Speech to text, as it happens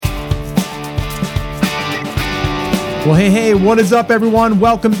Well, hey, what is up, everyone?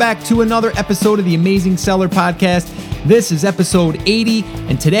 Welcome back to another episode of the Amazing Seller Podcast. This is episode 80,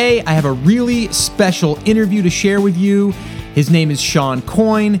 and today I have a really special interview to share with you. His name is Sean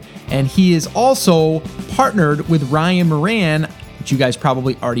Coyne, and he is also partnered with Ryan Moran, which you guys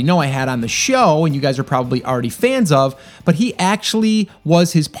probably already know I had on the show, and you guys are probably already fans of, but he actually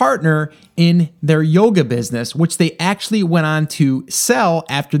was his partner in their yoga business, which they actually went on to sell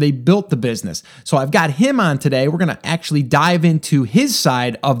after they built the business. So I've got him on today. We're going to actually dive into his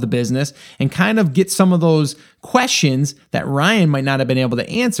side of the business and kind of get some of those questions that Ryan might not have been able to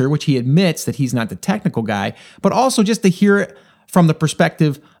answer, which he admits that he's not the technical guy, but also just to hear it from the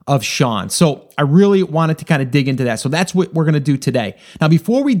perspective of Sean. So I really wanted to kind of dig into that. So that's what we're going to do today. Now,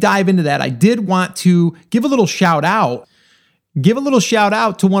 before we dive into that, I did want to give a little shout out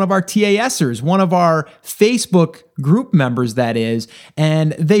to one of our TASers, one of our Facebook group members, that is,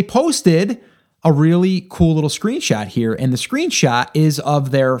 and they posted a really cool little screenshot here. And the screenshot is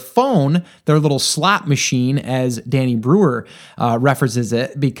of their phone, their little slot machine, as Danny Brewer references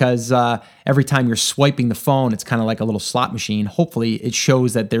it, because every time you're swiping the phone, it's kind of like a little slot machine. Hopefully it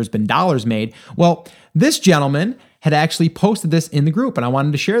shows that there's been dollars made. Well, this gentleman had actually posted this in the group, and I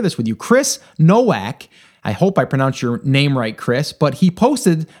wanted to share this with you. Chris Nowak, I hope I pronounced your name right, Chris, but he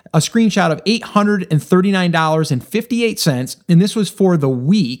posted a screenshot of $839.58, and this was for the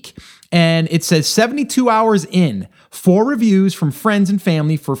week. And it says 72 hours in, 4 reviews from friends and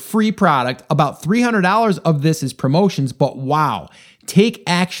family for free product. About $300 of this is promotions, but wow. Take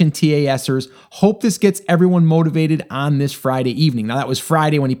action, TASers. Hope this gets everyone motivated on this Friday evening. Now, that was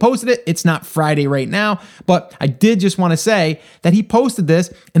Friday when he posted it. It's not Friday right now, but I did just want to say that he posted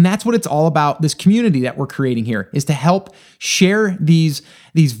this, and that's what it's all about. This community that we're creating here is to help share these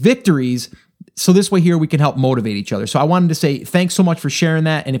victories, so this way here we can help motivate each other. So I wanted to say thanks so much for sharing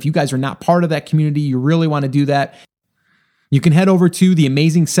that. And if you guys are not part of that community, you really want to do that, you can head over to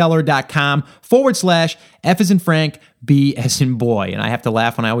theamazingseller.com/F as in Frank, B as in boy. And I have to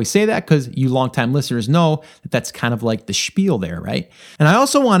laugh when I always say that because you longtime listeners know that that's kind of like the spiel there, right? And I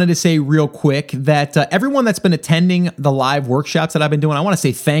also wanted to say real quick that everyone that's been attending the live workshops that I've been doing, I want to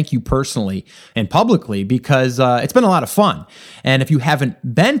say thank you personally and publicly, because it's been a lot of fun. And if you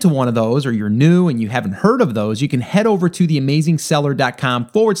haven't been to one of those, or you're new and you haven't heard of those, you can head over to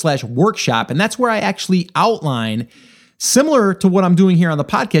theamazingseller.com/workshop. And that's where I actually outline, similar to what I'm doing here on the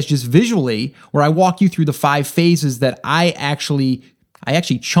podcast, just visually, where I walk you through the 5 phases that I actually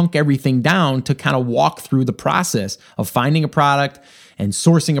chunk everything down to kind of walk through the process of finding a product and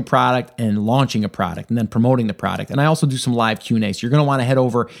sourcing a product and launching a product and then promoting the product. And I also do some live Q&A. So you're going to want to head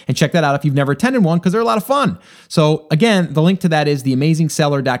over and check that out if you've never attended one, because they're a lot of fun. So again, the link to that is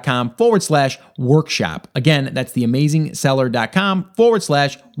theamazingseller.com/workshop. Again, that's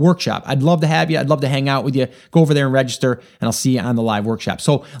theamazingseller.com/workshop. I'd love to have you. I'd love to hang out with you. Go over there and register, and I'll see you on the live workshop.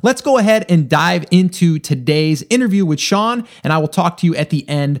 So let's go ahead and dive into today's interview with Sean, and I will talk to you at the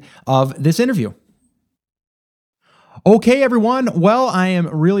end of this interview. Okay, everyone. Well, I am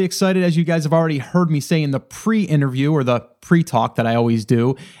really excited, as you guys have already heard me say in the pre-interview, or the pre-talk that I always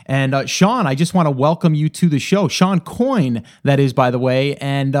do. And Sean, I just want to welcome you to the show. Sean Coyne, that is, by the way.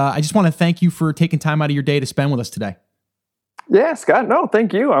 And I just want to thank you for taking time out of your day to spend with us today. Yeah, Scott. No,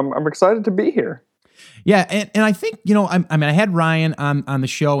 thank you. I'm excited to be here. Yeah, and I think, I had Ryan on the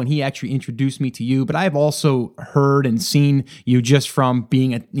show, and he actually introduced me to you, but I've also heard and seen you just from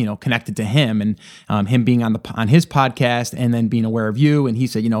being, connected to him, and him being on his podcast, and then being aware of you. And he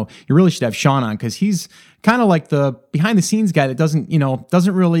said, you really should have Sean on, because he's kind of like the behind the scenes guy that doesn't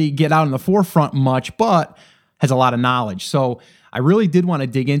really get out in the forefront much, but has a lot of knowledge. So I really did want to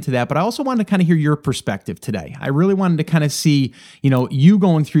dig into that, but I also wanted to kind of hear your perspective today. I really wanted to kind of see, you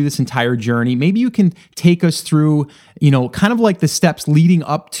going through this entire journey. Maybe you can take us through, kind of like the steps leading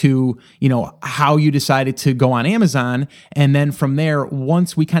up to, how you decided to go on Amazon. And then from there,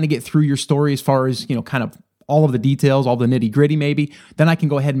 once we kind of get through your story as far as, kind of all of the details, all the nitty gritty maybe, then I can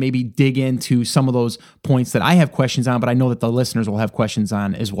go ahead and maybe dig into some of those points that I have questions on, but I know that the listeners will have questions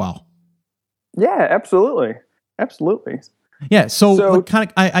on as well. Yeah, absolutely. Absolutely. Yeah. So where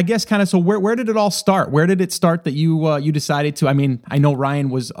did it all start? Where did it start that you decided to, I know Ryan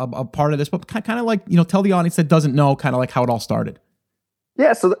was a part of this, but kind of like, tell the audience that doesn't know kind of like how it all started.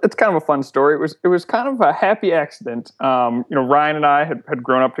 Yeah. So it's kind of a fun story. It was kind of a happy accident. Ryan and I had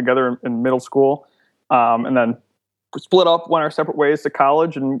grown up together in middle school, and then split up, went our separate ways to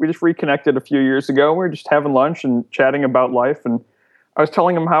college, and we just reconnected a few years ago. We were just having lunch and chatting about life, and I was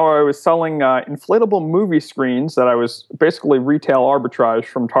telling him how I was selling inflatable movie screens that I was basically retail arbitrage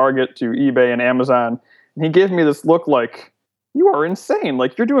from Target to eBay and Amazon. And he gave me this look like, you are insane.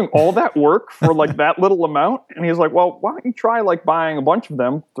 Like, you're doing all that work for like that little amount. And he's like, well, why don't you try like buying a bunch of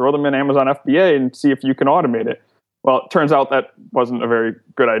them, throw them in Amazon FBA and see if you can automate it. Well, it turns out that wasn't a very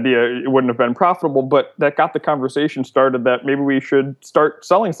good idea. It wouldn't have been profitable, but that got the conversation started that maybe we should start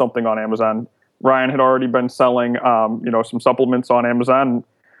selling something on Amazon. Ryan had already been selling, some supplements on Amazon.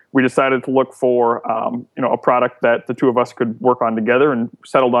 We decided to look for, a product that the two of us could work on together, and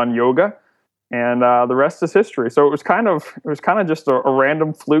settled on yoga. And the rest is history. So it was kind of just a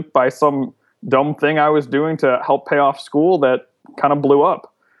random fluke by some dumb thing I was doing to help pay off school that kind of blew up.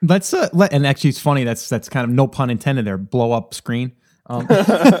 And actually it's funny. That's kind of no pun intended there. Blow up screen.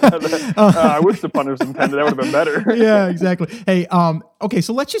 I wish the pun was intended. That would have been better. Yeah, exactly. Hey, okay.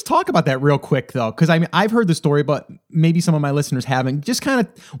 So let's just talk about that real quick though. Cause I've heard the story, but maybe some of my listeners haven't. Just kind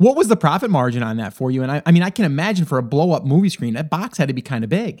of, what was the profit margin on that for you? And I can imagine for a blow up movie screen, that box had to be kind of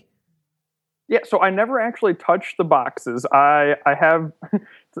big. Yeah, so I never actually touched the boxes. I have,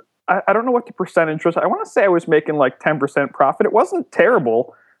 I don't know what the percentage was. I want to say I was making like 10% profit. It wasn't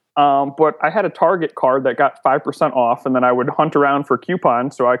terrible, but I had a Target card that got 5% off, and then I would hunt around for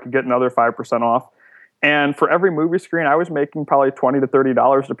coupons so I could get another 5% off. And for every movie screen, I was making probably $20 to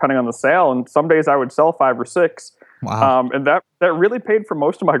 $30 depending on the sale. And some days I would sell 5 or 6. Wow. And that really paid for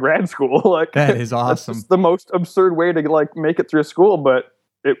most of my grad school. Like, that is awesome. That's the most absurd way to like make it through school, but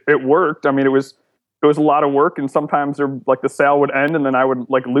it worked. I mean, it was a lot of work, and sometimes the sale would end and then I would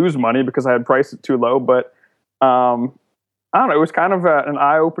like lose money because I had priced it too low. But I don't know, it was kind of an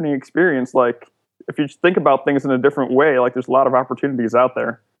eye-opening experience. Like, if you think about things in a different way, like there's a lot of opportunities out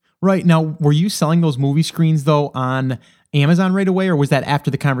there. Right. Now, were you selling those movie screens though on Amazon right away, or was that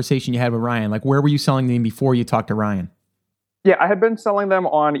after the conversation you had with Ryan? Like, where were you selling them before you talked to Ryan? Yeah, I had been selling them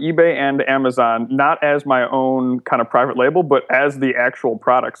on eBay and Amazon, not as my own kind of private label, but as the actual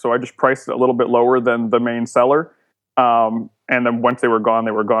product. So I just priced it a little bit lower than the main seller. And then once they were gone,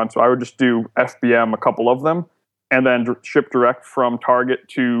 they were gone. So I would just do FBM, a couple of them, and then ship direct from Target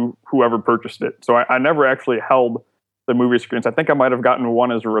to whoever purchased it. So I never actually held the movie screens. I think I might have gotten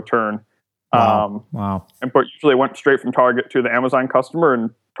one as a return. Wow. But usually went straight from Target to the Amazon customer, and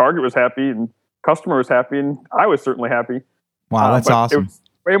Target was happy, and customer was happy, and I was certainly happy. Wow, that's awesome. It was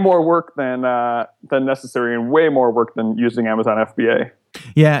way more work than necessary, and way more work than using Amazon FBA.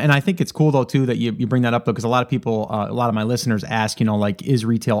 Yeah, and I think it's cool though too that you bring that up, because a lot of people, a lot of my listeners ask, like, is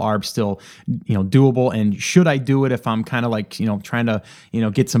retail arb still, doable, and should I do it if I'm kind of like, trying to,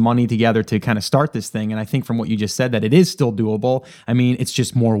 get some money together to kind of start this thing? And I think from what you just said that it is still doable. I mean, it's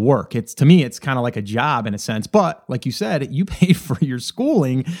just more work. To me, it's kind of like a job in a sense, but like you said, you paid for your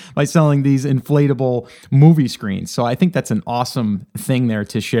schooling by selling these inflatable movie screens. So I think that's an awesome thing there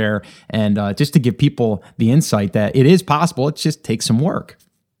to share, and just to give people the insight that it is possible. It just takes some work.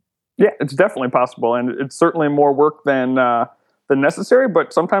 Yeah, it's definitely possible, and it's certainly more work than necessary.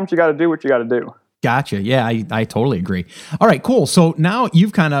 But sometimes you got to do what you got to do. Gotcha. Yeah, I totally agree. All right, cool. So now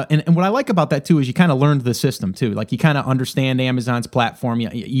you've kind of, and what I like about that too is you kind of learned the system too. Like, you kind of understand Amazon's platform,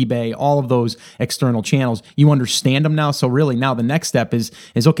 eBay, all of those external channels. You understand them now. So really now the next step is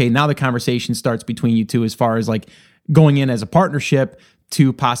okay. Now the conversation starts between you two as far as like going in as a partnership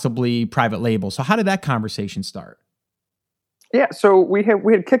to possibly private label. So how did that conversation start? Yeah, so we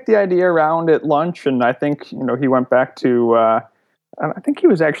had kicked the idea around at lunch, and I think he went back to I think he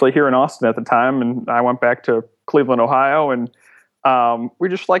was actually here in Austin at the time, and I went back to Cleveland, Ohio, and we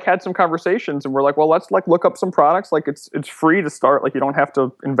just like had some conversations, and we're like, well, let's like look up some products. Like, it's free to start. Like, you don't have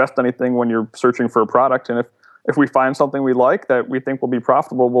to invest anything when you're searching for a product, and if we find something we like that we think will be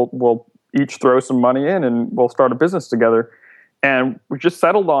profitable, we'll each throw some money in, and we'll start a business together. And we just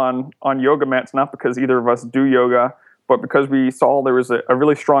settled on yoga mats, not because either of us do yoga, but because we saw there was a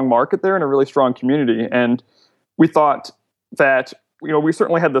really strong market there and a really strong community. And we thought that, we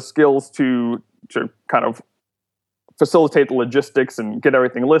certainly had the skills to kind of facilitate the logistics and get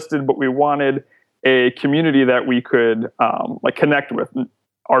everything listed, but we wanted a community that we could like connect with,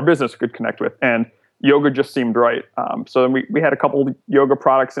 our business could connect with. And yoga just seemed right. So then we had a couple of yoga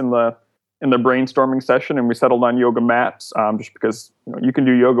products in the brainstorming session, and we settled on yoga mats, just because you can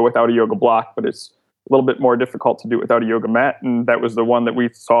do yoga without a yoga block, but it's a little bit more difficult to do without a yoga mat. And that was the one that we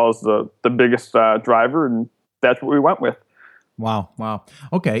saw as the biggest driver, and that's what we went with. Wow.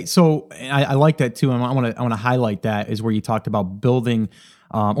 Okay. So I like that too. And I want to highlight that is where you talked about building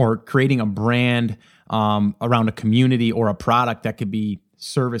or creating a brand around a community or a product that could be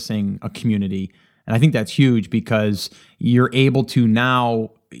servicing a community. And I think that's huge, because you're able to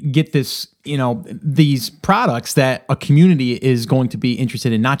now get this, these products that a community is going to be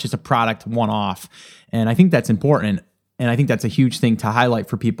interested in, not just a product one-off. And I think that's important. And I think that's a huge thing to highlight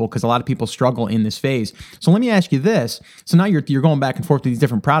for people because a lot of people struggle in this phase. So let me ask you this. So now you're going back and forth to these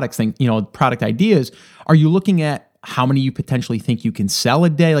different product ideas. Are you looking at how many you potentially think you can sell a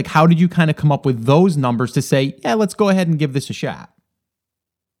day? Like, how did you kind of come up with those numbers to say, yeah, let's go ahead and give this a shot?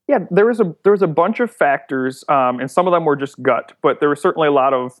 Yeah, there was a bunch of factors, and some of them were just gut, but there was certainly a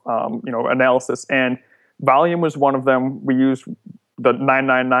lot of analysis, and volume was one of them. We used the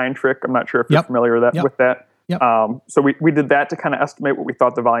 999 trick. I'm not sure if you're familiar with that. Yep. So we did that to kind of estimate what we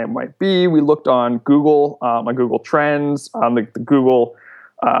thought the volume might be. We looked on Google, on Google Trends, on the Google,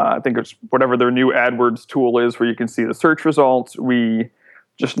 I think it's whatever their new AdWords tool is where you can see the search results. We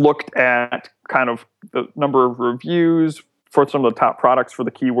just looked at kind of the number of reviews for some of the top products for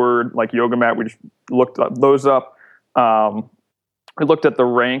the keyword, like yoga mat. We just looked those up. We looked at the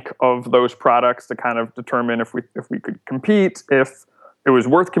rank of those products to kind of determine if we could compete, if it was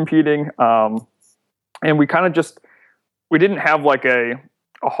worth competing. And we kind of we didn't have like a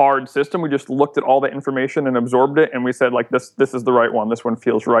hard system. We just looked at all the information and absorbed it. And we said like, this is the right one. This one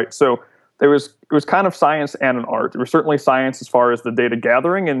feels right. So it was kind of science and an art. There was certainly science as far as the data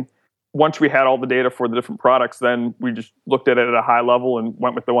gathering. And once we had all the data for the different products, then we just looked at it at a high level and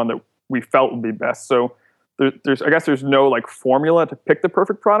went with the one that we felt would be best. So there's no like formula to pick the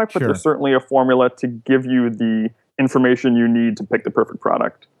perfect product, but there's certainly a formula to give you the information you need to pick the perfect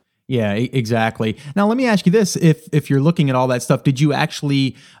product. Yeah, exactly. Now, let me ask you this. If you're looking at all that stuff, did you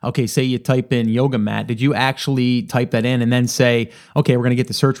actually, say you type in yoga mat, did you actually type that in and then say, okay, we're going to get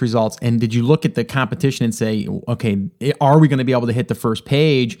the search results? And did you look at the competition and say, okay, are we going to be able to hit the first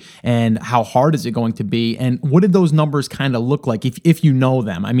page? And how hard is it going to be? And what did those numbers kind of look like if you know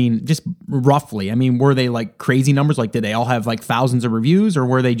them? I mean, just roughly. I mean, were they like crazy numbers? Like, did they all have like thousands of reviews? Or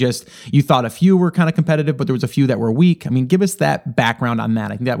were they just, you thought a few were kind of competitive, but there was a few that were weak? I mean, give us that background on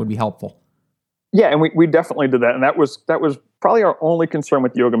that. I think that would be helpful. Yeah, and we definitely did that. And that was probably our only concern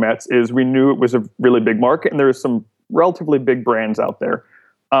with yoga mats is we knew it was a really big market and there was some relatively big brands out there.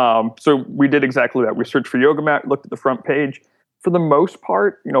 So we did exactly that. We searched for yoga mat, looked at the front page. For the most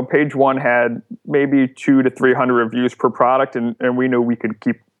part, page one had maybe 200 to 300 reviews per product, and we knew we could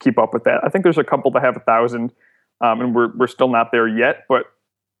keep up with that. I think there's a couple that have 1,000, and we're still not there yet. But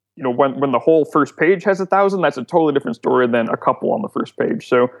when the whole first page has 1,000, that's a totally different story than a couple on the first page.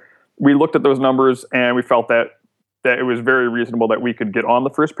 So we looked at those numbers and we felt that it was very reasonable that we could get on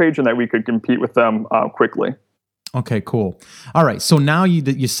the first page and that we could compete with them quickly. Okay, cool. All right. So now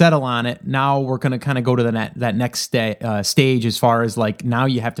you settle on it. Now we're going to kind of go to that next stage as far as like, now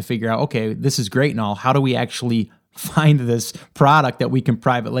you have to figure out, okay, this is great and all. How do we actually find this product that we can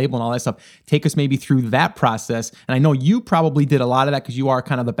private label and all that stuff? Take us maybe through that process. And I know you probably did a lot of that because you are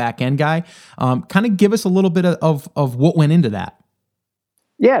kind of the back end guy. Kind of give us a little bit of what went into that.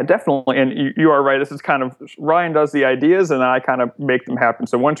 Yeah, definitely. And you are right. This is kind of, Ryan does the ideas and I kind of make them happen.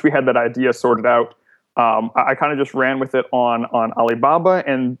 So once we had that idea sorted out, I kind of just ran with it on Alibaba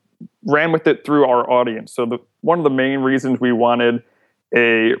and ran with it through our audience. So one of the main reasons we wanted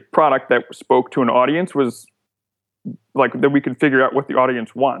a product that spoke to an audience was like that we could figure out what the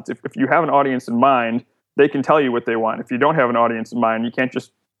audience wants. If you have an audience in mind, they can tell you what they want. If you don't have an audience in mind, you can't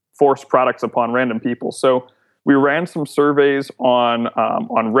just force products upon random people. So we ran some surveys on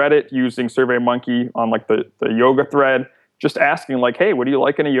Reddit using SurveyMonkey on like the yoga thread, just asking like, hey, what do you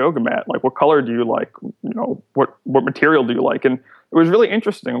like in a yoga mat? Like, what color do you like? What material do you like? And it was really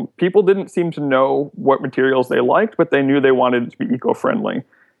interesting. People didn't seem to know what materials they liked, but they knew they wanted it to be eco-friendly.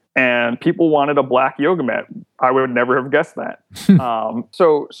 And people wanted a black yoga mat. I would never have guessed that.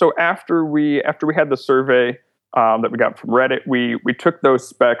 So after we had the survey that we got from Reddit, we took those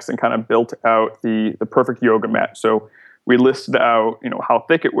specs and kind of built out the perfect yoga mat. So we listed out, how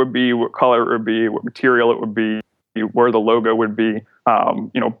thick it would be, what color it would be, what material it would be, where the logo would be.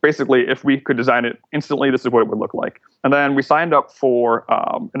 Basically, if we could design it instantly, this is what it would look like. And then we signed up for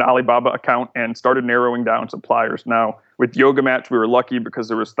an Alibaba account and started narrowing down suppliers. Now, with yoga mats, we were lucky because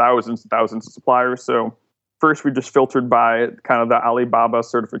there was thousands and thousands of suppliers. So first, we just filtered by kind of the Alibaba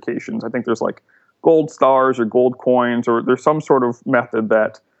certifications. I think there's like gold stars or gold coins, or there's some sort of method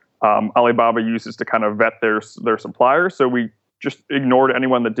that Alibaba uses to kind of vet their suppliers. So we just ignored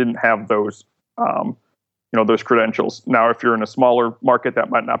anyone that didn't have those those credentials. Now, if you're in a smaller market, that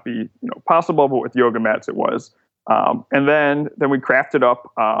might not be possible, but with yoga mats, it was. And then we crafted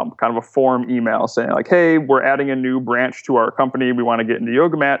up kind of a form email saying like, hey, we're adding a new branch to our company. We want to get into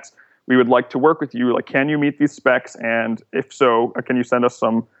yoga mats. We would like to work with you. Like, can you meet these specs? And if so, can you send us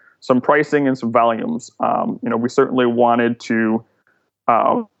some pricing and some volumes? We certainly wanted to.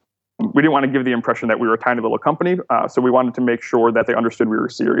 We didn't want to give the impression that we were a tiny little company, so we wanted to make sure that they understood we were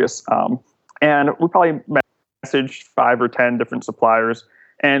serious. And we probably met messaged 5 or 10 different suppliers,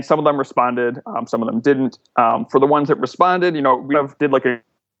 and some of them responded, some of them didn't. For the ones that responded, we did like a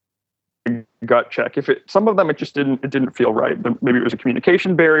gut check. Some of them it didn't feel right. Maybe it was a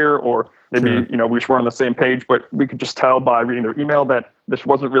communication barrier, or maybe Sure. we just weren't on the same page. But we could just tell by reading their email that this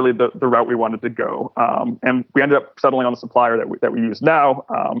wasn't really the route we wanted to go. And we ended up settling on the supplier that we use now.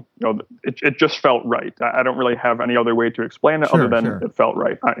 It just felt right. I don't really have any other way to explain it other than it felt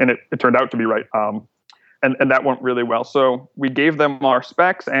right, and it turned out to be right. And that went really well. So we gave them our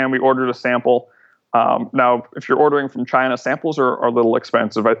specs and we ordered a sample. Now, if you're ordering from China, samples are a little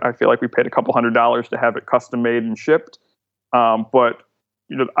expensive. I feel like we paid a couple $100s to have it custom made and shipped. But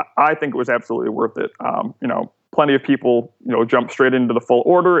I think it was absolutely worth it. Plenty of people, jump straight into the full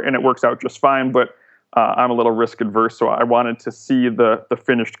order and it works out just fine. But I'm a little risk adverse, so I wanted to see the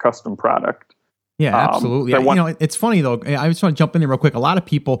finished custom product. Yeah, absolutely. It's funny though. I just want to jump in there real quick. A lot of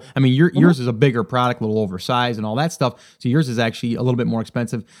people, yours is a bigger product, a little oversized and all that stuff. So yours is actually a little bit more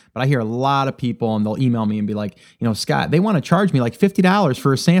expensive. But I hear a lot of people, and they'll email me and be like, Scott, they want to charge me like $50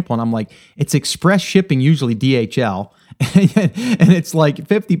 for a sample, and I'm like, it's express shipping, usually DHL. And it's like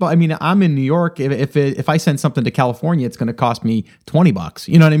 $50. I'm in New York. If I send something to California, it's going to cost me $20.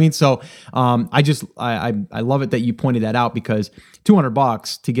 You know what I mean? So I love it that you pointed that out, because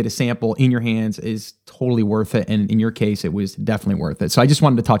 $200 to get a sample in your hands is totally worth it. And in your case, it was definitely worth it. So I just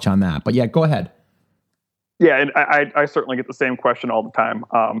wanted to touch on that. But yeah, go ahead. Yeah, and I certainly get the same question all the time.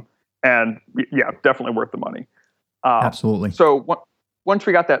 And yeah, definitely worth the money. Absolutely. So once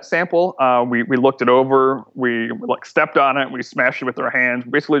we got that sample, we looked it over, we stepped on it, we smashed it with our hands,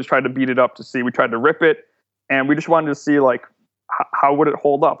 basically just tried to beat it up to see, we tried to rip it, and we just wanted to see how would it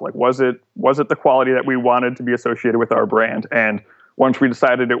hold up? Was it the quality that we wanted to be associated with our brand? And once we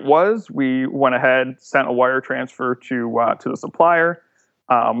decided it was, we went ahead, sent a wire transfer to the supplier.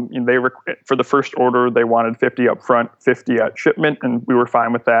 For the first order, they wanted 50 up front, 50 at shipment, and we were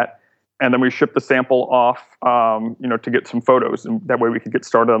fine with that. And then we shipped the sample off, to get some photos, and that way we could get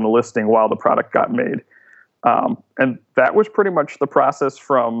started on the listing while the product got made. And that was pretty much the process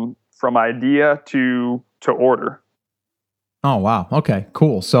from idea to order. Oh, wow. Okay,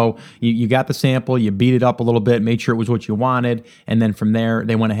 cool. So you got the sample, you beat it up a little bit, made sure it was what you wanted, and then from there,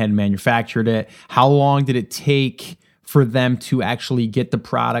 they went ahead and manufactured it. How long did it take for them to actually get the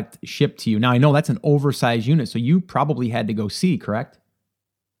product shipped to you? Now, I know that's an oversized unit, so you probably had to go see, correct?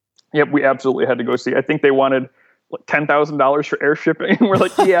 Yep, we absolutely had to go see. I think they wanted $10,000 for air shipping. We're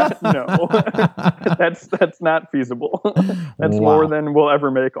like, yeah, no, that's not feasible. That's more than we'll ever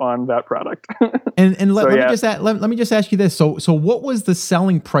make on that product. And let me just ask you this. So what was the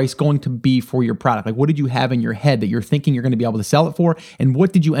selling price going to be for your product? Like, what did you have in your head that you're thinking you're going to be able to sell it for? And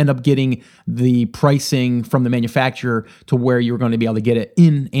what did you end up getting the pricing from the manufacturer to where you were going to be able to get it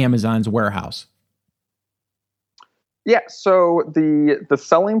in Amazon's warehouse? Yeah, so the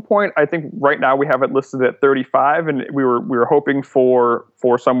selling point, I think right now we have it listed at 35, and we were hoping for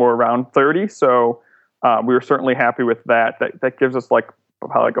somewhere around 30. So we were certainly happy with that. That gives us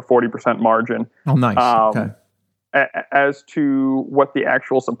probably a 40% margin. Oh, nice. Okay. As to what the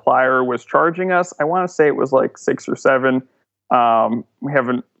actual supplier was charging us, I want to say it was like 6 or 7. We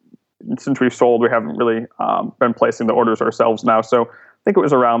haven't, since we've sold, we haven't really been placing the orders ourselves now. So I think it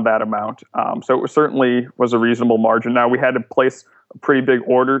was around that amount. So it certainly was a reasonable margin. Now, we had to place a pretty big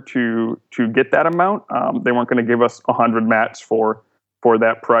order to get that amount. They weren't going to give us 100 mats for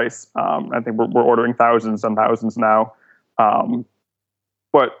that price. I think we're ordering thousands and thousands now.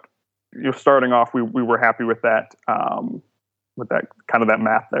 But starting off, we were happy with that kind of that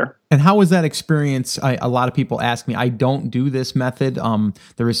math there. And how was that experience? A lot of people ask me. I don't do this method.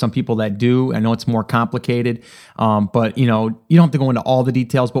 There is some people that do. I know it's more complicated, but you don't have to go into all the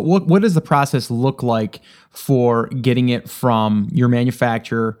details. But what does the process look like for getting it from your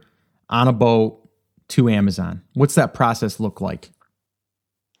manufacturer on a boat to Amazon? What's that process look like?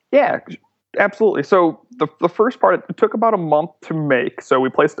 Yeah, absolutely. So the first part, it took about a month to make. So we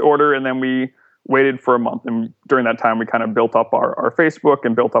placed the order, and then we waited for a month, and during that time we kind of built up our Facebook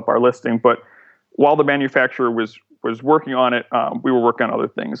and built up our listing. But while the manufacturer was working on it, we were working on other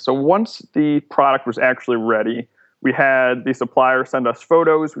things. So once the product was actually ready, we had the supplier send us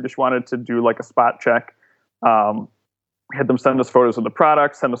photos. We just wanted to do like a spot check. We had them send us photos of the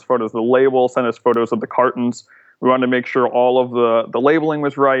product, send us photos of the label, send us photos of the cartons. We wanted to make sure all of the labeling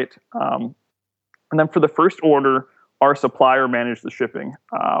was right. And then for the first order, our supplier managed the shipping.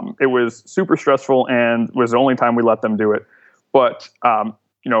 It was super stressful and was the only time we let them do it. But,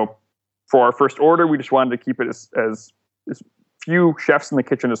 for our first order, we just wanted to keep it as few chefs in the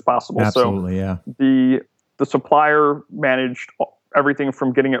kitchen as possible. Absolutely, so the supplier managed everything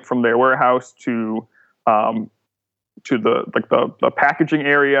from getting it from their warehouse to to the packaging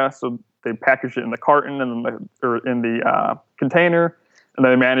area. So they packaged it in the carton and then in the container, and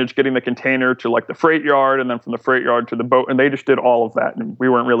then they managed getting the container to like the freight yard, and then from the freight yard to the boat. And they just did all of that, and we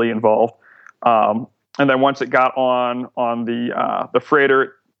weren't really involved. And then once it got on the freighter, it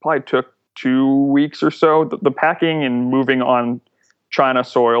probably took 2 weeks or so. The packing and moving on China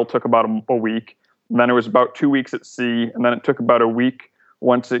soil took about a week. And then it was about 2 weeks at sea. And then it took about a week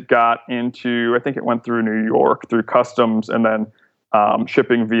once it got into, I think it went through New York, through customs, and then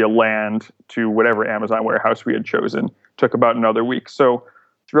shipping via land to whatever Amazon warehouse we had chosen. Took about another week. So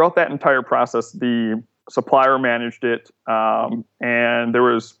throughout that entire process, the supplier managed it. And there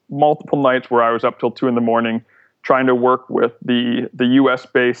was multiple nights where I was up till 2 a.m. trying to work with the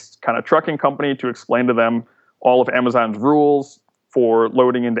US-based kind of trucking company to explain to them all of Amazon's rules for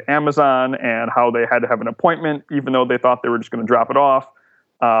loading into Amazon and how they had to have an appointment, even though they thought they were just going to drop it off.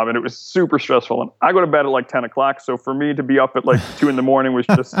 And it was super stressful. And I go to bed at like 10 o'clock. So for me to be up at like 2 a.m. was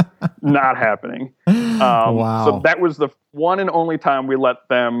just not happening. Wow. So that was the one and only time we let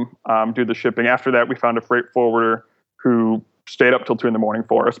them do the shipping. After that, we found a freight forwarder who stayed up till 2 a.m.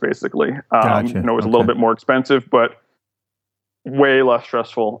 for us, basically. Gotcha. It was a little bit more expensive, but way less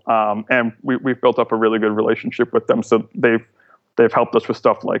stressful. And we've built up a really good relationship with them. So they've helped us with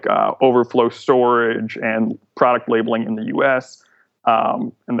stuff like overflow storage and product labeling in the U.S.,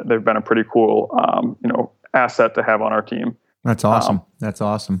 and they've been a pretty cool, asset to have on our team. That's awesome. That's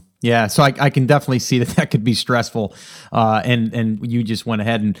awesome. Yeah. So I can definitely see that could be stressful. And you just went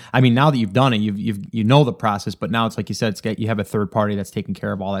ahead and, I mean, now that you've done it, you know the process, but now it's like you said, you have a third party that's taking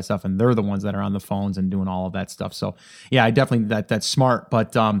care of all that stuff, and they're the ones that are on the phones and doing all of that stuff. So yeah, I definitely, that's smart,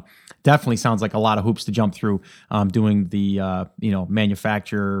 but definitely sounds like a lot of hoops to jump through, doing the,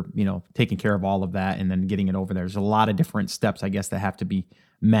 manufacturer, taking care of all of that and then getting it over there. There's a lot of different steps, I guess, that have to be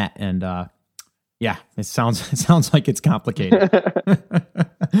met. And, yeah, it sounds like it's complicated.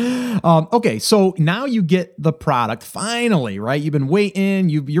 Okay, so now you get the product finally, right? You've been waiting.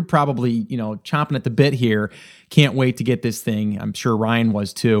 You're probably chomping at the bit here. Can't wait to get this thing. I'm sure Ryan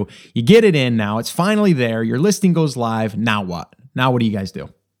was too. You get it in now. It's finally there. Your listing goes live. Now what? Now what do you guys do?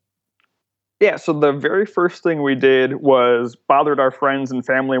 Yeah, so the very first thing we did was bothered our friends and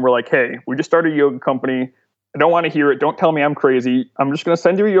family, and we're like, hey, we just started a yoga company. I don't want to hear it. Don't tell me I'm crazy. I'm just going to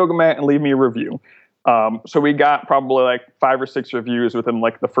send you a yoga mat and leave me a review. So we got probably like 5 or 6 reviews within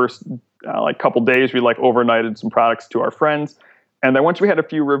like the first couple days. We overnighted some products to our friends. And then once we had a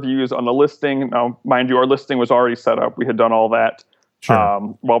few reviews on the listing, now mind you, our listing was already set up. We had done all that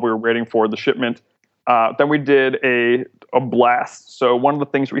while we were waiting for the shipment. Then we did a blast. So one of the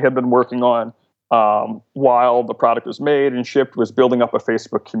things we had been working on while the product was made and shipped was building up a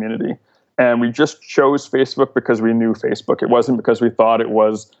Facebook community. And we just chose Facebook because we knew Facebook. It wasn't because we thought it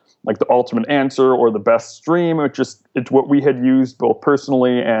was like the ultimate answer or the best stream. It's what we had used both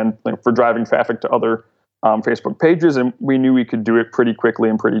personally and for driving traffic to other Facebook pages. And we knew we could do it pretty quickly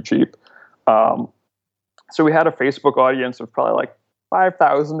and pretty cheap. So we had a Facebook audience of probably like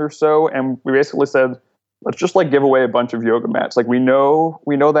 5,000 or so. And we basically said, let's just give away a bunch of yoga mats. We know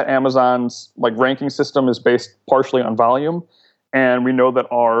that Amazon's ranking system is based partially on volume. And we know that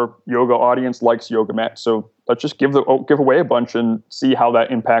our yoga audience likes yoga mats. So let's just give away a bunch and see how that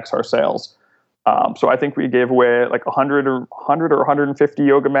impacts our sales. So I think we gave away like 100 or 150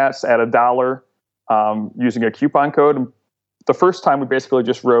 yoga mats at $1 using a coupon code. And the first time we basically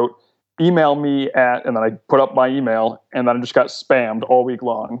just wrote, email me and then I put up my email, and then I just got spammed all week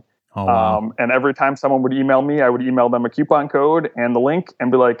long. Oh, wow. And every time someone would email me, I would email them a coupon code and the link and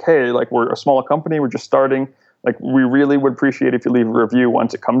be like, hey, we're a small company. We're just starting. We really would appreciate if you leave a review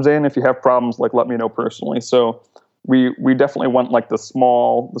once it comes in. If you have problems, let me know personally. So we definitely went the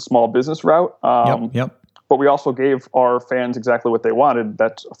small business route. Yep. But we also gave our fans exactly what they wanted.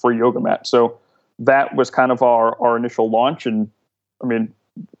 That's a free yoga mat. So that was kind of our initial launch. And I mean,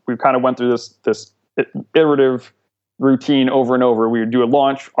 we kind of went through this iterative routine over and over. We would do a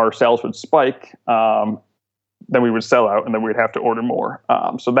launch, our sales would spike, then we would sell out, and then we'd have to order more.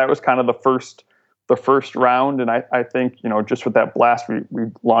 So that was kind of the first round. And I think, just with that blast, we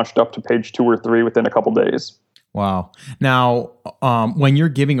launched up to page 2 or 3 within a couple days. Wow. Now, when you're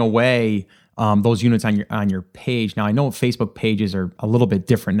giving away those units on your page, now I know Facebook pages are a little bit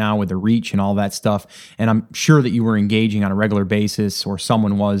different now with the reach and all that stuff, and I'm sure that you were engaging on a regular basis, or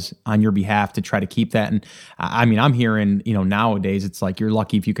someone was on your behalf to try to keep that. And I mean, I'm hearing nowadays it's like you're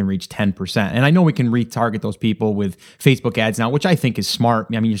lucky if you can reach 10%. And I know we can retarget those people with Facebook ads now, which I think is smart.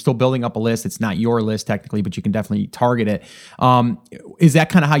 I mean, you're still building up a list. It's not your list technically, but you can definitely target it. Is that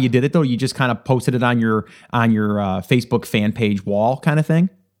kind of how you did it though? You just kind of posted it on your Facebook fan page wall kind of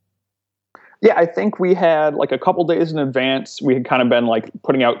thing? Yeah, I think we had like a couple days in advance. We had kind of been like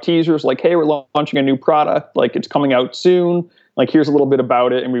putting out teasers, like, "Hey, we're launching a new product. Like, it's coming out soon. Like, here's a little bit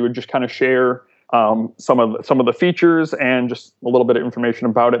about it." And we would just kind of share some of the features and just a little bit of information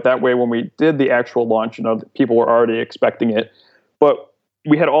about it. That way, when we did the actual launch, people were already expecting it. But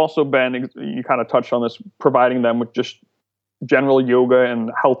we had also been, you kind of touched on this, providing them with just general yoga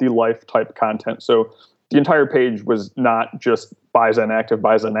and healthy life type content. So the entire page was not just buy Zen Active,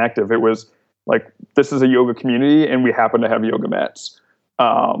 buy Zen Active. It was like, this is a yoga community and we happen to have yoga mats.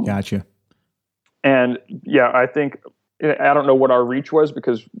 Gotcha. And yeah, I think, I don't know what our reach was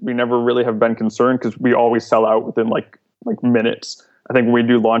because we never really have been concerned because we always sell out within like minutes. I think when we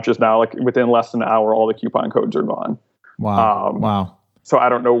do launches now, like within less than an hour, all the coupon codes are gone. Wow. Wow. So I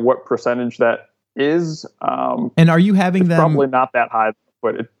don't know what percentage that is. And are you having them? Probably not that high,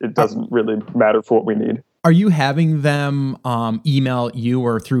 but it doesn't really matter for what we need. Are you having them email you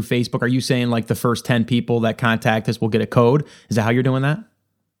or through Facebook? Are you saying like the first 10 people that contact us will get a code? Is that how you're doing that?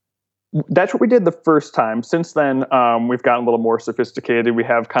 That's what we did the first time. Since then, we've gotten a little more sophisticated. We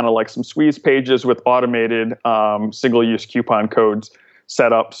have kind of like some squeeze pages with automated single-use coupon codes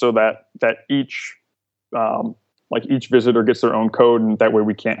set up so that each each visitor gets their own code, and that way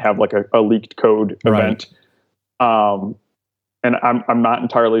we can't have like a leaked code event. And I'm not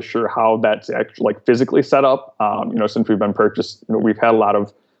entirely sure how that's actually like physically set up. Since we've been purchased, we've had a lot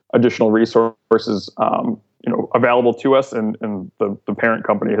of additional resources, available to us, and the parent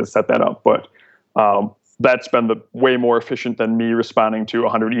company has set that up. But that's been way more efficient than me responding to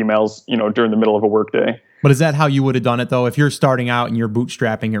 100 emails, during the middle of a workday. But is that how you would have done it though? If you're starting out and you're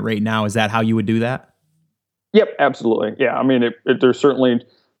bootstrapping it right now, is that how you would do that? Yep, absolutely. Yeah, I mean, there's certainly.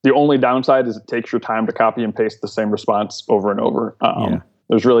 The only downside is it takes your time to copy and paste the same response over and over.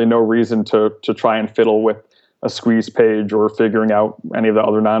 There's really no reason to try and fiddle with a squeeze page or figuring out any of the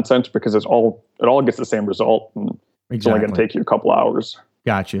other nonsense because it all gets the same result. And It's only going to take you a couple hours.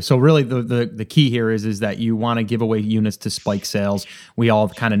 Gotcha. So really the key here is that you want to give away units to spike sales. We all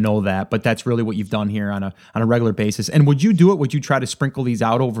kind of know that, but that's really what you've done here on a regular basis. And would you do it? Would you try to sprinkle these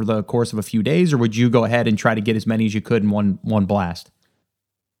out over the course of a few days, or would you go ahead and try to get as many as you could in one blast?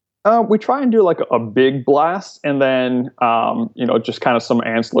 We try and do like a big blast and then, just kind of some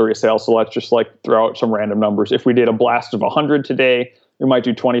ancillary sales. So let's just like throw out some random numbers. If we did a blast of 100 today, we might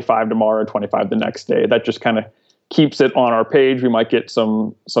do 25 tomorrow, 25 the next day. That just kind of keeps it on our page. We might get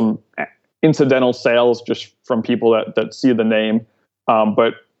some incidental sales just from people that see the name.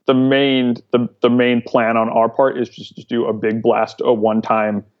 But the main plan on our part is just to do a big blast, a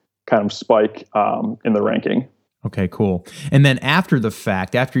one-time kind of spike in the ranking. Okay, cool. And then after the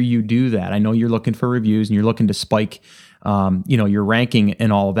fact, after you do that, I know you're looking for reviews and you're looking to spike, your ranking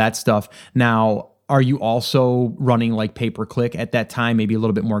and all of that stuff. Now, are you also running like pay-per-click at that time, maybe a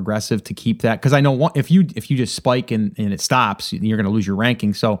little bit more aggressive to keep that? Because I know if you just spike and it stops, you're going to lose your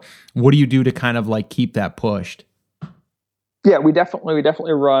ranking. So what do you do to kind of like keep that pushed? Yeah, we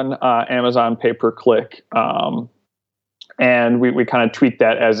definitely run Amazon pay-per-click, and we kind of tweak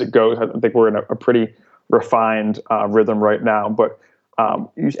that as it goes. I think we're in a pretty refined rhythm right now, but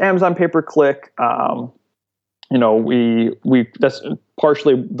use Amazon pay-per-click. We that's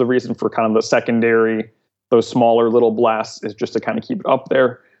partially the reason for kind of the secondary, those smaller little blasts is just to kind of keep it up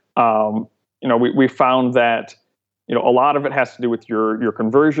there. We found that a lot of it has to do with your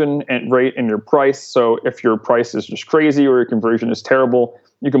conversion and rate and your price. So if your price is just crazy or your conversion is terrible,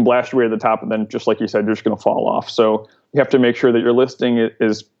 you can blast your way to the top, and then just like you said, you're just going to fall off. So you have to make sure that your listing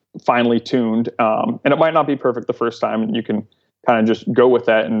is finely tuned, and it might not be perfect the first time, and you can kind of just go with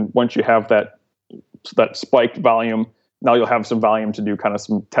that. And once you have that spiked volume, now you'll have some volume to do kind of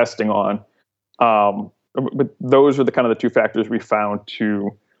some testing on. But those are the kind of the two factors we found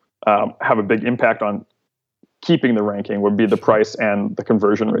to have a big impact on keeping the ranking, would be the price and the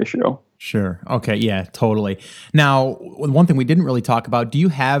conversion ratio. Sure. Okay. Yeah, totally. Now, one thing we didn't really talk about, do you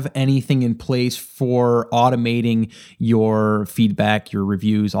have anything in place for automating your feedback, your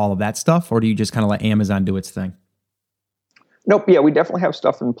reviews, all of that stuff? Or do you just kind of let Amazon do its thing? Nope. Yeah, we definitely have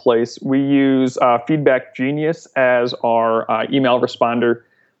stuff in place. We use Feedback Genius as our email responder.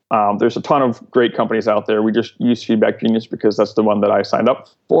 There's a ton of great companies out there. We just use Feedback Genius because that's the one that I signed up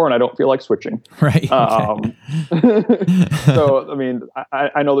for, and I don't feel like switching. Right. Okay. So, I mean,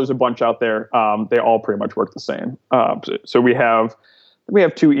 I know there's a bunch out there. They all pretty much work the same. So we have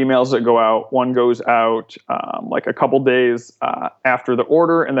two emails that go out. One goes out like a couple days after the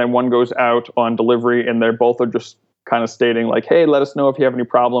order, and then one goes out on delivery, and they're both are just kind of stating like, hey, let us know if you have any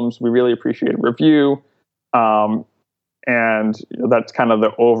problems. We really appreciate a review. And that's kind of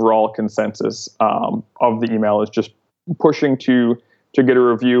the overall consensus of the email, is just pushing to to get a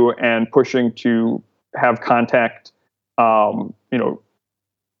review and pushing to have contact,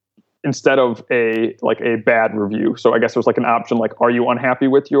 instead of a bad review. So I guess there's like an option like, are you unhappy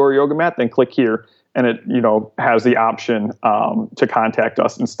with your yoga mat? Then click here, and it has the option to contact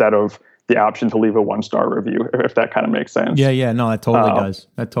us instead of the option to leave a 1-star review, if that kind of makes sense. Yeah. No, that totally does.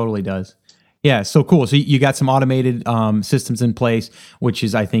 That totally does. Yeah, so cool. So you got some automated systems in place, which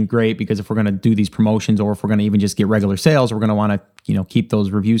is, I think, great, because if we're going to do these promotions, or if we're going to even just get regular sales, we're going to want to, keep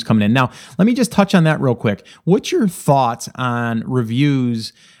those reviews coming in. Now, let me just touch on that real quick. What's your thoughts on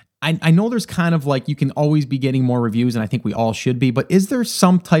reviews? I know there's kind of like, you can always be getting more reviews, and I think we all should be, but is there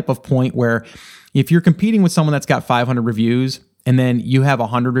some type of point where if you're competing with someone that's got 500 reviews and then you have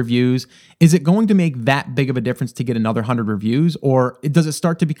 100 reviews, is it going to make that big of a difference to get another 100 reviews? Or does it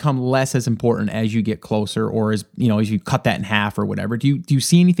start to become less as important as you get closer, or as you cut that in half or whatever? Do you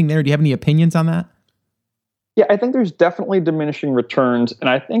see anything there? Do you have any opinions on that? Yeah, I think there's definitely diminishing returns, and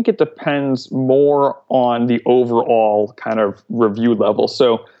I think it depends more on the overall kind of review level.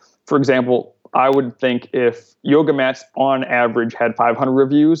 So, for example, I would think if yoga mats on average had 500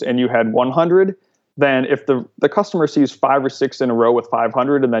 reviews and you had 100, then if the customer sees 5 or 6 in a row with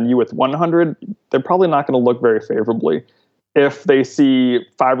 500 and then you with 100, they're probably not going to look very favorably. If they see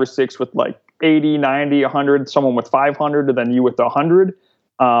 5 or 6 with like 80, 90, 100, someone with 500, and then you with 100,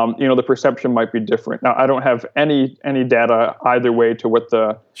 the perception might be different. Now, I don't have any data either way to what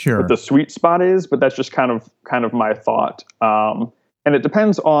the sweet spot is, but that's just kind of my thought. And it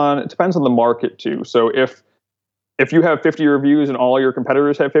depends on the market too. So if you have 50 reviews and all your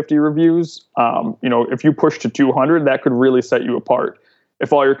competitors have 50 reviews, if you push to 200, that could really set you apart.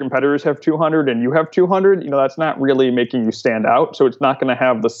 If all your competitors have 200 and you have 200, that's not really making you stand out. So it's not going to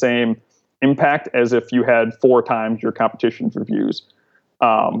have the same impact as if you had 4 times your competition's reviews.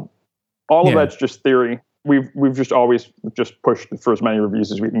 All of that's just theory. We've just always just pushed for as many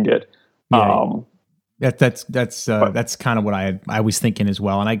reviews as we can get. That's kind of what I was thinking as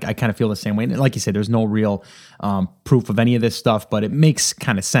well. And I kind of feel the same way. And like you said, there's no real proof of any of this stuff, but it makes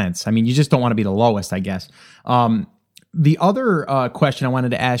kind of sense. I mean, you just don't want to be the lowest, I guess. The other question I wanted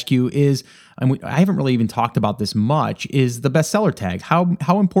to ask you is, and I haven't really even talked about this much, is the bestseller tag.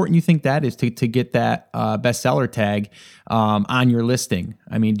 How important you think that is to get that bestseller tag on your listing?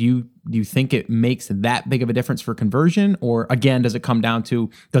 I mean, do you think it makes that big of a difference for conversion? Or again, does it come down to,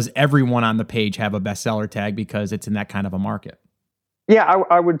 does everyone on the page have a bestseller tag because it's in that kind of a market? Yeah,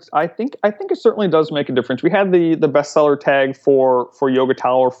 I think it certainly does make a difference. We had the bestseller tag for yoga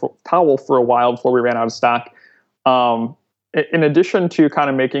towel for a while before we ran out of stock. In addition to kind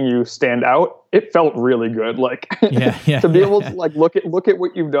of making you stand out, it felt really good. Like to be able to like look at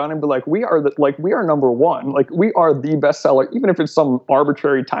what you've done and be like, we are number one. Like, we are the bestseller, even if it's some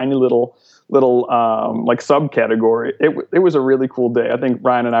arbitrary tiny little like subcategory. It was a really cool day. I think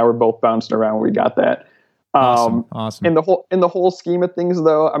Ryan and I were both bouncing around when we got that. Awesome. In the whole scheme of things,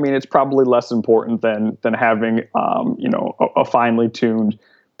 though, I mean, it's probably less important than having a finely tuned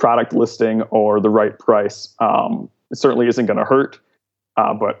product listing or the right price. It certainly isn't going to hurt,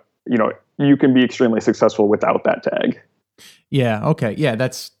 but you can be extremely successful without that tag. Yeah. Okay. Yeah.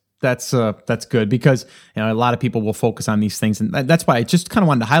 That's good, because a lot of people will focus on these things, and that's why I just kind of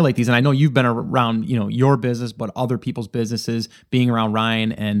wanted to highlight these. And I know you've been around your business, but other people's businesses, being around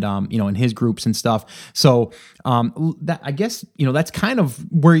Ryan and in his groups and stuff. So that, I guess, that's kind of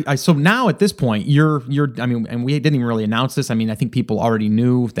where so now at this point you're I mean, and we didn't even really announce this. I mean, I think people already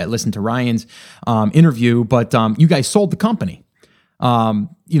knew that listened to Ryan's interview, but you guys sold the company.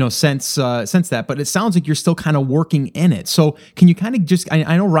 Since that, but it sounds like you're still kind of working in it. So can you kind of just,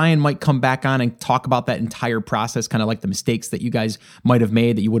 I know Ryan might come back on and talk about that entire process, kind of like the mistakes that you guys might have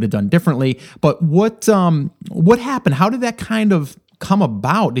made that you would have done differently, but what happened? How did that kind of come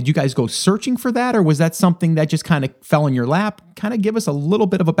about? Did you guys go searching for that, or was that something that just kind of fell in your lap? Kind of give us a little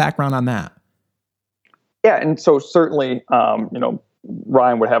bit of a background on that. Yeah. And so certainly,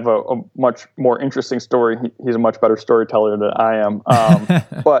 Ryan would have a much more interesting story. He's a much better storyteller than I am.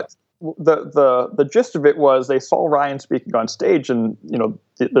 But the gist of it was they saw Ryan speaking on stage, and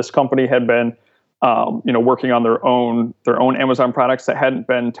this company had been working on their own Amazon products that hadn't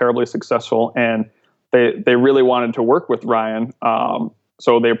been terribly successful, and they really wanted to work with Ryan.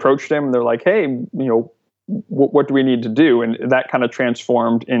 So they approached him, and they're like, "Hey, what do we need to do?" And that kind of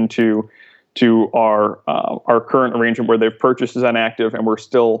transformed into our current arrangement where they've purchased Zen Active, and we're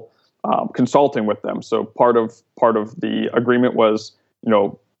still consulting with them. So part of the agreement was,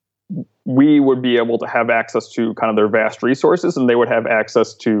 we would be able to have access to kind of their vast resources, and they would have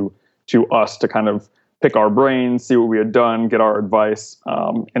access to us to kind of pick our brains, see what we had done, get our advice.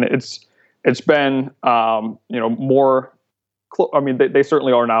 And it's been more I mean, they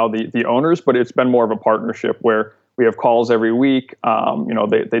certainly are now the owners, but it's been more of a partnership where we have calls every week.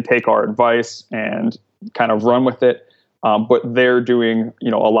 They take our advice and kind of run with it. But they're doing, a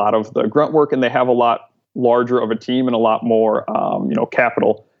lot of the grunt work, and they have a lot larger of a team and a lot more,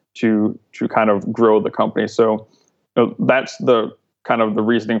 capital to kind of grow the company. So that's the kind of the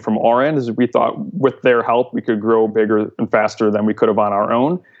reasoning from our end, is we thought with their help, we could grow bigger and faster than we could have on our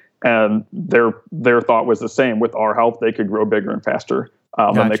own. And their thought was the same. With our help, they could grow bigger and faster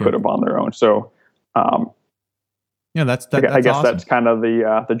than they could have on their own. So, that's I guess awesome. that's kind of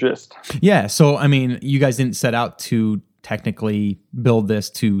the gist. Yeah. So, I mean, you guys didn't set out to technically build this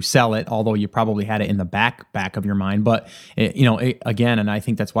to sell it, although you probably had it in the back of your mind. But again, and I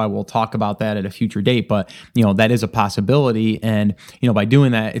think that's why we'll talk about that at a future date. But that is a possibility, and by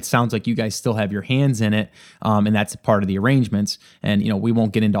doing that, it sounds like you guys still have your hands in it, and that's part of the arrangements. And we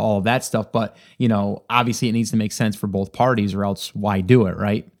won't get into all of that stuff, but obviously it needs to make sense for both parties, or else why do it,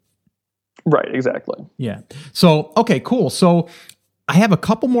 right? Right. Exactly. Yeah. So okay, cool. So I have a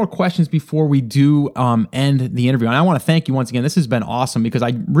couple more questions before we do end the interview. And I want to thank you once again. This has been awesome, because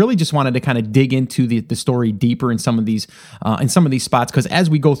I really just wanted to kind of dig into the story deeper in some of these spots. Because as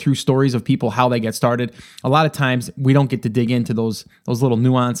we go through stories of people, how they get started, a lot of times we don't get to dig into those little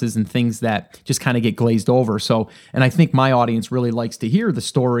nuances and things that just kind of get glazed over. So, and I think my audience really likes to hear the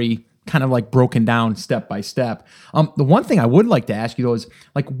story kind of like broken down step by step. The one thing I would like to ask you though is,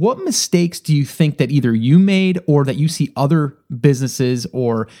 like, what mistakes do you think that either you made or that you see other businesses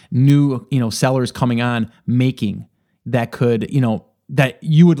or new, sellers coming on making that could, that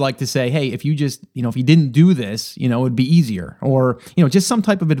you would like to say, hey, if you just, if you didn't do this, it would be easier, or, just some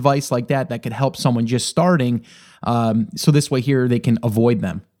type of advice like that could help someone just starting. So this way here, they can avoid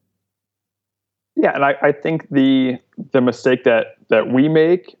them. Yeah, and I think the mistake that we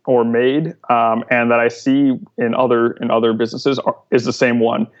make or made, and that I see in other businesses is the same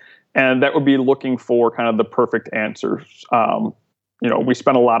one, and that would be looking for kind of the perfect answers. We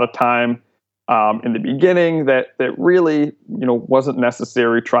spent a lot of time in the beginning that really wasn't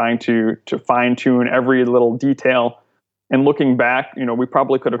necessary, trying to fine tune every little detail. And looking back, we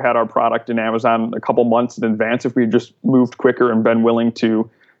probably could have had our product in Amazon a couple months in advance if we just moved quicker and been willing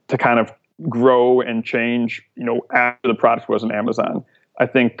to kind of grow and change, after the product was on Amazon. I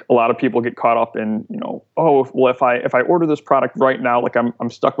think a lot of people get caught up in, if I order this product right now, like I'm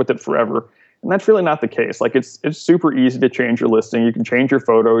stuck with it forever. And that's really not the case. Like it's super easy to change your listing. You can change your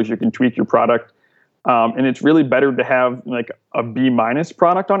photos, you can tweak your product. And it's really better to have like a B-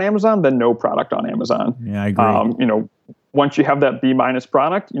 product on Amazon than no product on Amazon. Yeah, I agree. Once you have that B-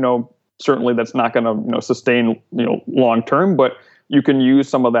 product, certainly that's not going to, sustain, long term, but you can use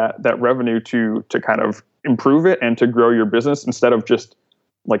some of that revenue to kind of improve it and to grow your business instead of just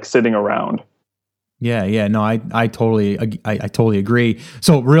like sitting around. Yeah. No, I totally agree.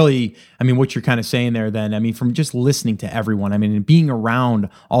 So really, I mean, what you're kind of saying there then, I mean, from just listening to everyone, I mean, and being around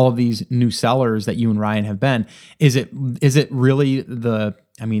all of these new sellers that you and Ryan have been, is it really the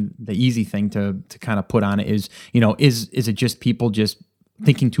easy thing to kind of put on it is, is it just people just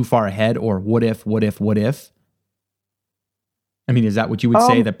thinking too far ahead, or what if? I mean, is that what you would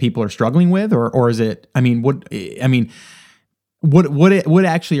say that people are struggling with, or is it? What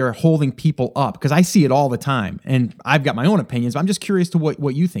actually are holding people up? Because I see it all the time, and I've got my own opinions. But I'm just curious to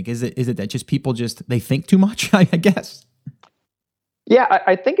what you think. Is it that just people they think too much? I guess. Yeah,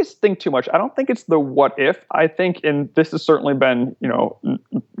 I think it's think too much. I don't think it's the what if. I think, and this has certainly been,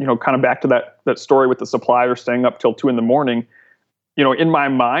 kind of back to that story with the supplier staying up till 2 a.m. In my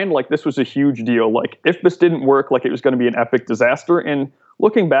mind, like this was a huge deal. Like if this didn't work, like it was going to be an epic disaster. And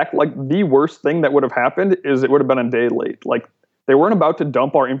looking back, like the worst thing that would have happened is it would have been a day late. Like they weren't about to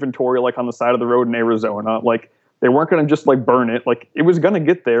dump our inventory like on the side of the road in Arizona. Like they weren't going to just like burn it. Like it was going to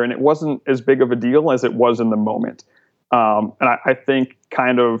get there, and it wasn't as big of a deal as it was in the moment. And I think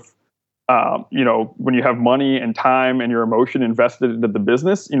kind of, when you have money and time and your emotion invested into the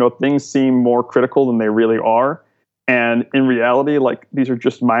business, things seem more critical than they really are. And in reality, like these are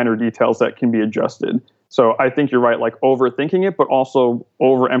just minor details that can be adjusted. So I think you're right, like overthinking it, but also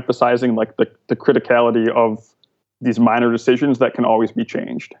overemphasizing like the criticality of these minor decisions that can always be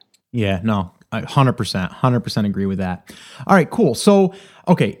changed. Yeah, no, 100% agree with that. All right, cool. So,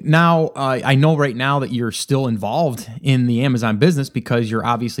 okay, now I know right now that you're still involved in the Amazon business because you're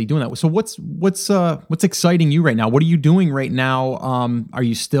obviously doing that. So what's exciting you right now? What are you doing right now? Are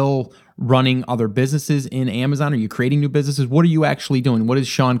you still running other businesses in Amazon? Are you creating new businesses? What are you actually doing? What is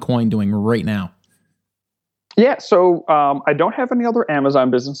Sean Coyne doing right now? Yeah, so I don't have any other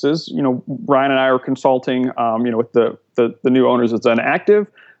Amazon businesses. Ryan and I are consulting, with the new owners of Zen Active.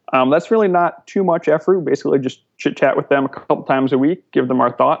 That's really not too much effort. We basically just chit chat with them a couple times a week, give them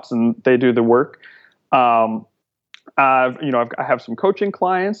our thoughts, and they do the work. I have some coaching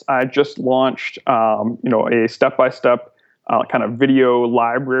clients. I just launched, a step-by-step kind of video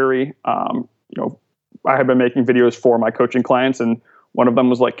library. I have been making videos for my coaching clients, and one of them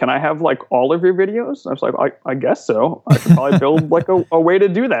was like, "Can I have like all of your videos?" And I was like, "I guess so. I could probably build like a way to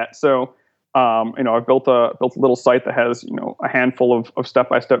do that." So, I've built a little site that has a handful of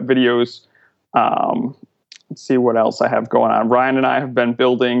step-by-step videos. Let's see what else I have going on. Ryan and I have been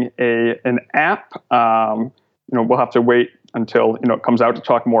building an app. We'll have to wait until it comes out to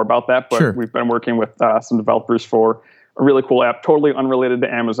talk more about that. But Sure. we've been working with some developers for a really cool app, totally unrelated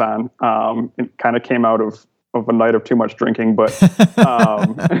to Amazon. It kind of came out of a night of too much drinking, but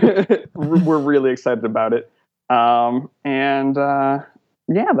we're really excited about it.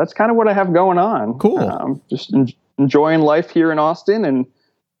 That's kind of what I have going on. Cool. Just enjoying life here in Austin and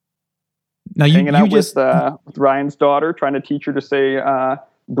Now hanging out with Ryan's daughter, trying to teach her to say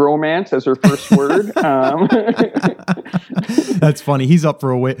bromance as her first word. That's funny. He's up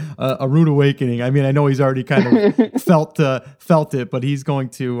for a rude awakening. I mean, I know he's already kind of felt it, but he's going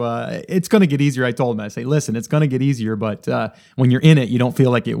to. It's going to get easier. I told him. I say, listen, it's going to get easier, but when you're in it, you don't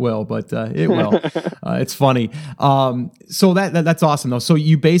feel like it will, but it will. It's funny. So that's awesome though. So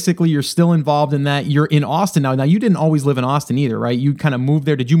you're still involved in that. You're in Austin now. Now you didn't always live in Austin either, right? You kind of moved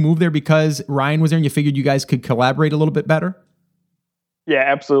there. Did you move there because Ryan was there and you figured you guys could collaborate a little bit better? Yeah,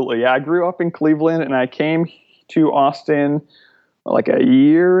 absolutely. Yeah, I grew up in Cleveland and I came to Austin like a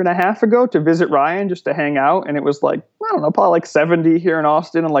year and a half ago to visit Ryan just to hang out. And it was like, I don't know, probably like 70 here in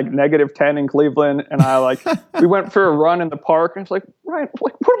Austin and like -10 in Cleveland. And we went for a run in the park and it's like, Ryan,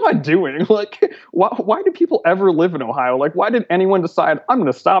 what am I doing? Like, why do people ever live in Ohio? Like, why did anyone decide I'm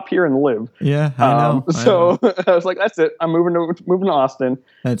going to stop here and live? Yeah, I know. I was like, that's it. I'm moving to Austin.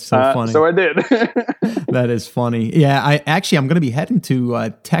 That's so funny. So I did. That is funny. Yeah, I'm going to be heading to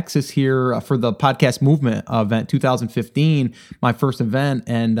Texas here for the Podcast Movement event 2015, my first event,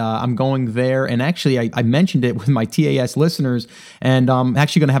 and I'm going there. And actually, I mentioned it with my TAS listeners, and I'm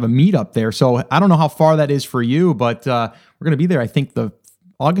actually going to have a meetup there. So I don't know how far that is for you, but we're going to be there, I think, the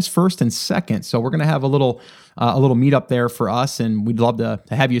August 1st and 2nd. So we're going to have a little meetup there for us, and we'd love to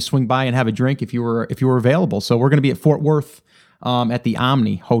have you swing by and have a drink if you were available. So we're going to be at Fort Worth at the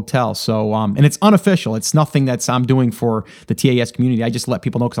Omni Hotel. So, and it's unofficial. It's nothing I'm doing for the TAS community. I just let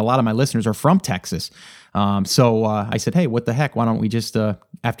people know because a lot of my listeners are from Texas. So I said, hey, what the heck? Why don't we just,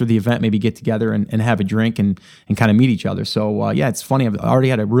 after the event, maybe get together and have a drink and kind of meet each other. So, it's funny. I've already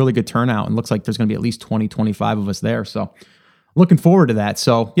had a really good turnout and looks like there's going to be at least 20, 25 of us there. So looking forward to that.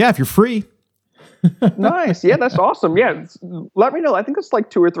 So yeah, if you're free. Nice. Yeah, that's awesome. Yeah. Let me know. I think it's like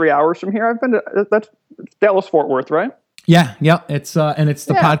 2 or 3 hours from here. That's Dallas Fort Worth, right? Yeah. It's the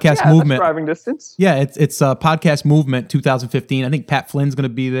Podcast Movement. That's driving distance. Yeah, it's Podcast Movement 2015. I think Pat Flynn's going to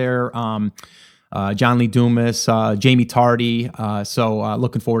be there. John Lee Dumas, Jamie Tardy. So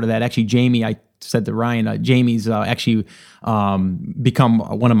looking forward to that. Actually, Jamie, I said to Ryan, Jamie's actually become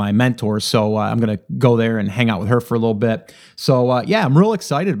one of my mentors. So I'm going to go there and hang out with her for a little bit. So I'm real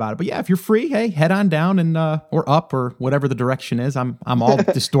excited about it. But yeah, if you're free, hey, head on down and or up or whatever the direction is. I'm all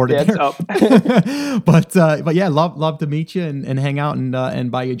distorted yeah, there. It's up. but yeah, love to meet you and hang out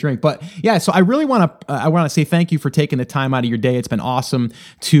and buy you a drink. But yeah, so I really want to say thank you for taking the time out of your day. It's been awesome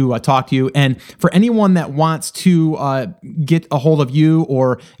to talk to you. And for anyone that wants to get a hold of you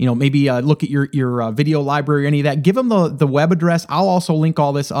or maybe look at your video library or any of that, give them the web address. I'll also link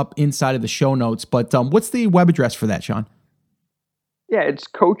all this up inside of the show notes. But what's the web address for that, Sean? Yeah, it's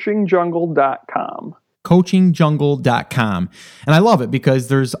coachingjungle.com. coachingjungle.com. And I love it because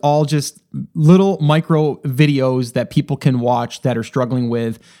there's all just little micro videos that people can watch that are struggling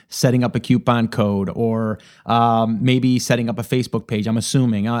with setting up a coupon code or maybe setting up a Facebook page, I'm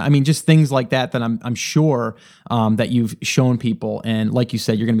assuming. Just things like that I'm sure that you've shown people. And like you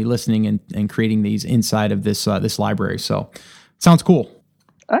said, you're going to be listening and creating these inside of this library. So sounds cool.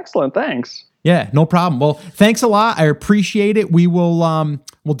 Excellent. Thanks. Yeah, no problem. Well, thanks a lot. I appreciate it. We will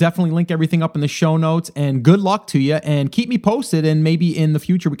we'll definitely link everything up in the show notes, and good luck to you, and keep me posted, and maybe in the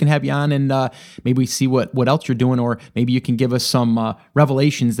future we can have you on and maybe we see what else you're doing, or maybe you can give us some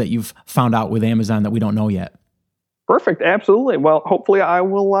revelations that you've found out with Amazon that we don't know yet. Perfect. Absolutely. Well, hopefully I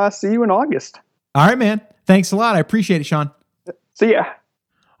will see you in August. All right, man. Thanks a lot. I appreciate it, Sean. See ya.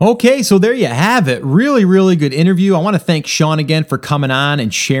 Okay, so there you have it. Really, really good interview. I want to thank Sean again for coming on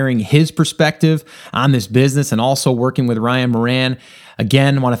and sharing his perspective on this business and also working with Ryan Moran.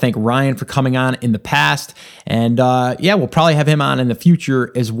 Again, I want to thank Ryan for coming on in the past. And we'll probably have him on in the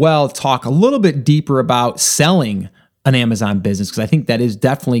future as well, talk a little bit deeper about selling an Amazon business, because I think that is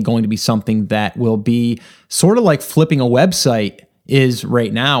definitely going to be something that will be sort of like flipping a website is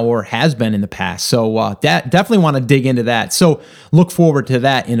right now or has been in the past. So definitely want to dig into that. So look forward to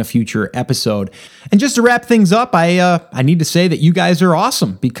that in a future episode. And just to wrap things up, I need to say that you guys are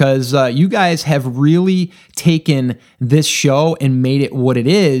awesome, because you guys have really taken this show and made it what it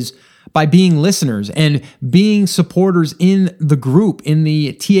is by being listeners and being supporters in the group, in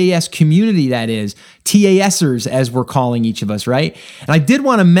the TAS community, that is, TASers as we're calling each of us, right? And I did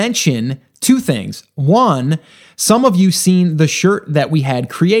want to mention two things. One, some of you seen the shirt that we had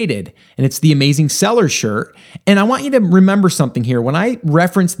created, and it's the Amazing Seller shirt. And I want you to remember something here. When I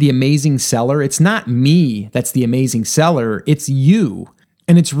reference the Amazing Seller, it's not me that's the Amazing Seller, it's you.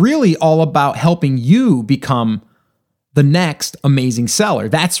 And it's really all about helping you become the next amazing seller.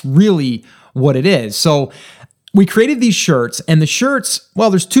 That's really what it is. So we created these shirts, and the shirts, well,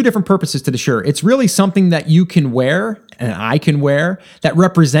 there's two different purposes to the shirt. It's really something that you can wear and I can wear that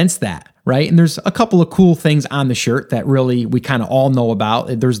represents that, right? And there's a couple of cool things on the shirt that really we kind of all know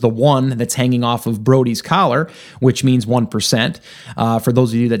about. There's the one that's hanging off of Brody's collar, which means 1%, for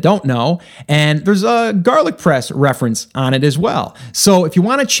those of you that don't know. And there's a garlic press reference on it as well. So if you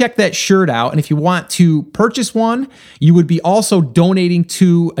want to check that shirt out, and if you want to purchase one, you would be also donating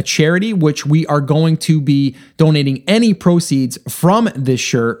to a charity, which we are going to be donating any proceeds from this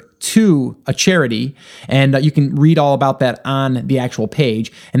shirt to a charity, and you can read all about that on the actual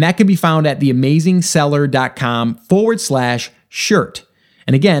page, and that can be found at theamazingseller.com/shirt.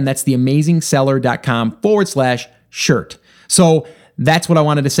 And again, that's theamazingseller.com/shirt. So that's what I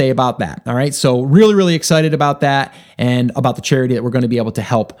wanted to say about that. All right. So really, really excited about that and about the charity that we're going to be able to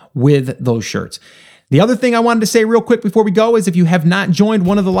help with those shirts. The other thing I wanted to say real quick before we go is if you have not joined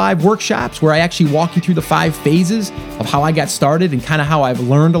one of the live workshops where I actually walk you through the 5 phases of how I got started and kind of how I've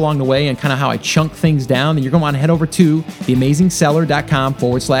learned along the way and kind of how I chunk things down, then you're going to want to head over to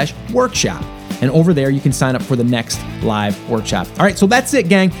theamazingseller.com/workshop. And over there, you can sign up for the next live workshop. All right, so that's it,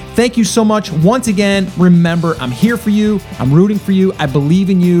 gang. Thank you so much. Once again, remember, I'm here for you. I'm rooting for you. I believe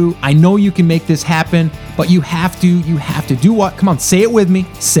in you. I know you can make this happen, but you have to do what? Come on, say it with me.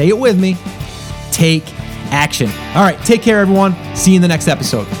 Say it with me. Take action. All right, take care, everyone. See you in the next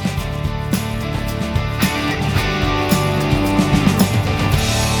episode.